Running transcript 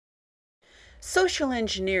Social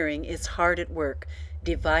engineering is hard at work,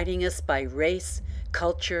 dividing us by race,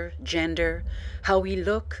 culture, gender, how we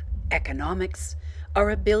look, economics,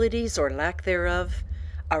 our abilities or lack thereof,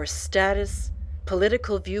 our status,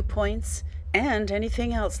 political viewpoints, and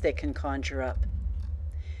anything else they can conjure up.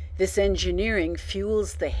 This engineering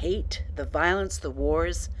fuels the hate, the violence, the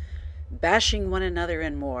wars, bashing one another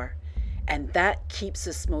and more, and that keeps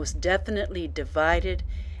us most definitely divided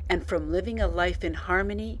and from living a life in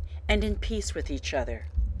harmony and in peace with each other.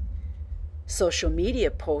 Social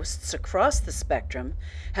media posts across the spectrum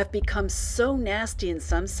have become so nasty in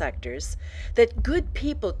some sectors that good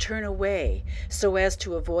people turn away so as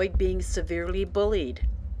to avoid being severely bullied.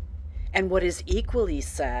 And what is equally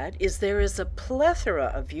sad is there is a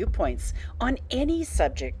plethora of viewpoints on any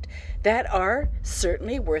subject that are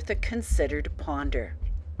certainly worth a considered ponder.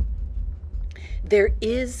 There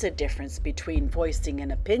is a difference between voicing an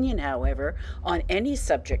opinion, however, on any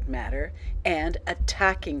subject matter and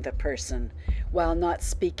attacking the person while not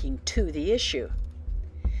speaking to the issue.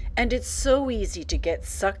 And it's so easy to get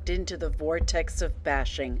sucked into the vortex of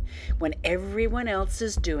bashing when everyone else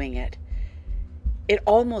is doing it. It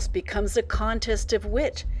almost becomes a contest of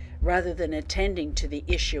wit rather than attending to the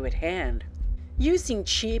issue at hand. Using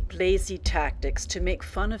cheap, lazy tactics to make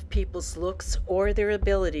fun of people's looks or their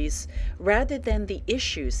abilities rather than the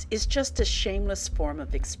issues is just a shameless form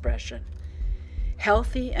of expression.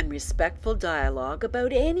 Healthy and respectful dialogue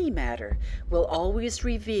about any matter will always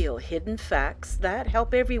reveal hidden facts that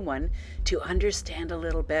help everyone to understand a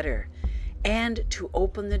little better and to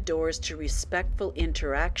open the doors to respectful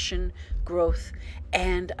interaction, growth,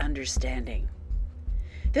 and understanding.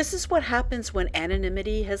 This is what happens when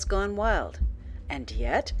anonymity has gone wild. And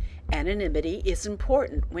yet, anonymity is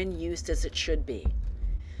important when used as it should be.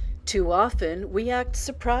 Too often, we act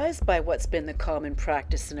surprised by what's been the common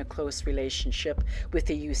practice in a close relationship with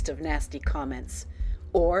the use of nasty comments,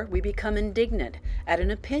 or we become indignant at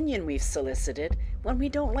an opinion we've solicited when we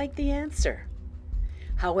don't like the answer.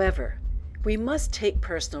 However, we must take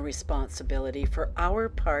personal responsibility for our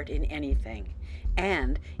part in anything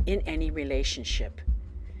and in any relationship.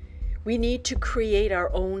 We need to create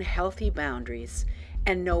our own healthy boundaries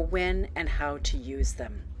and know when and how to use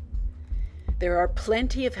them. There are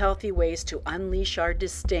plenty of healthy ways to unleash our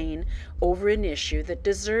disdain over an issue that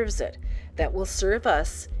deserves it, that will serve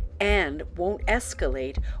us and won't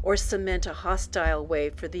escalate or cement a hostile way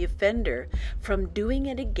for the offender from doing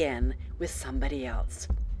it again with somebody else.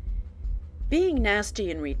 Being nasty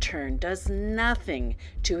in return does nothing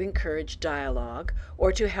to encourage dialogue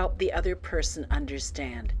or to help the other person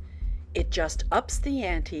understand. It just ups the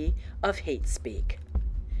ante of hate speak.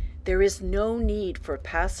 There is no need for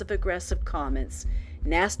passive-aggressive comments,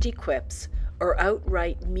 nasty quips, or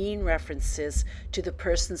outright mean references to the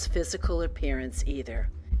person's physical appearance either.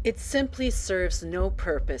 It simply serves no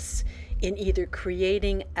purpose in either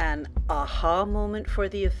creating an aha moment for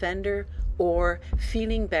the offender or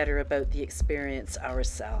feeling better about the experience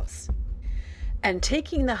ourselves. And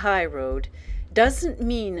taking the high road doesn't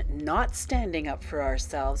mean not standing up for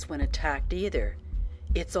ourselves when attacked either.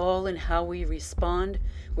 It's all in how we respond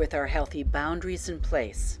with our healthy boundaries in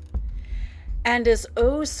place. And as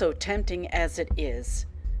oh so tempting as it is,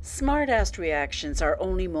 smart-ass reactions are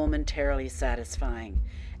only momentarily satisfying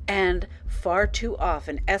and far too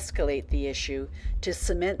often escalate the issue to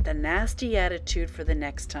cement the nasty attitude for the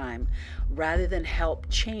next time rather than help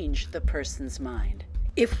change the person's mind.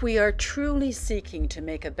 If we are truly seeking to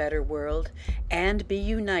make a better world and be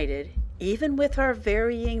united, even with our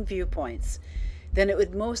varying viewpoints, then it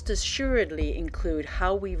would most assuredly include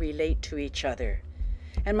how we relate to each other.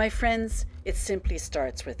 And my friends, it simply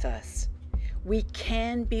starts with us. We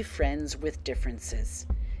can be friends with differences.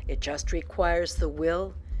 It just requires the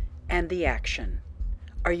will and the action.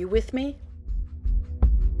 Are you with me?